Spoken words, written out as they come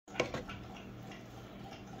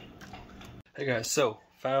Hey guys, so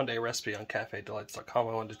found a recipe on cafedelights.com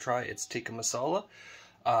I wanted to try. It's tikka masala.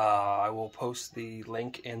 I will post the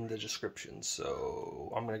link in the description.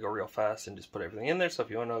 So I'm going to go real fast and just put everything in there. So if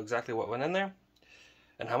you want to know exactly what went in there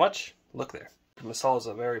and how much, look there. Masala is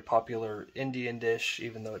a very popular Indian dish,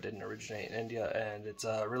 even though it didn't originate in India, and it's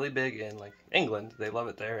really big in like England. They love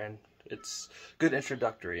it there, and it's a good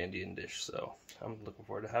introductory Indian dish. So I'm looking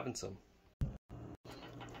forward to having some.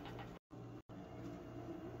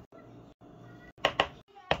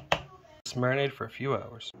 Marinate for a few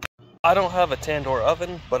hours. I don't have a tandoor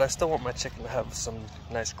oven, but I still want my chicken to have some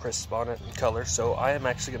nice crisp on it and color, so I am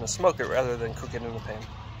actually going to smoke it rather than cook it in the pan.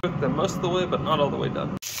 Cook them most of the way, but not all the way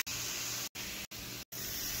done.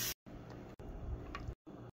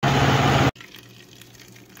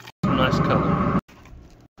 Some nice color.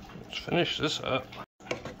 Let's finish this up.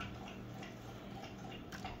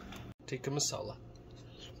 Tikka masala.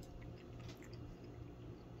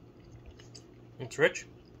 It's rich.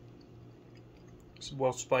 It's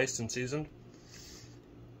well spiced and seasoned.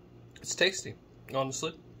 It's tasty,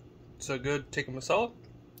 honestly. It's a good tikka masala.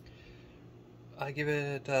 I give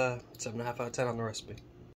it 7.5 out of 10 on the recipe.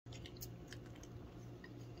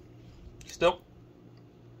 Still,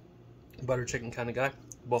 butter chicken kind of guy,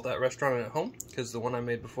 both at restaurant and at home, because the one I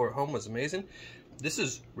made before at home was amazing. This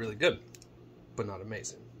is really good, but not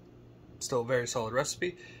amazing. Still a very solid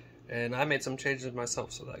recipe, and I made some changes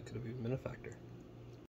myself, so that could have even been a factor.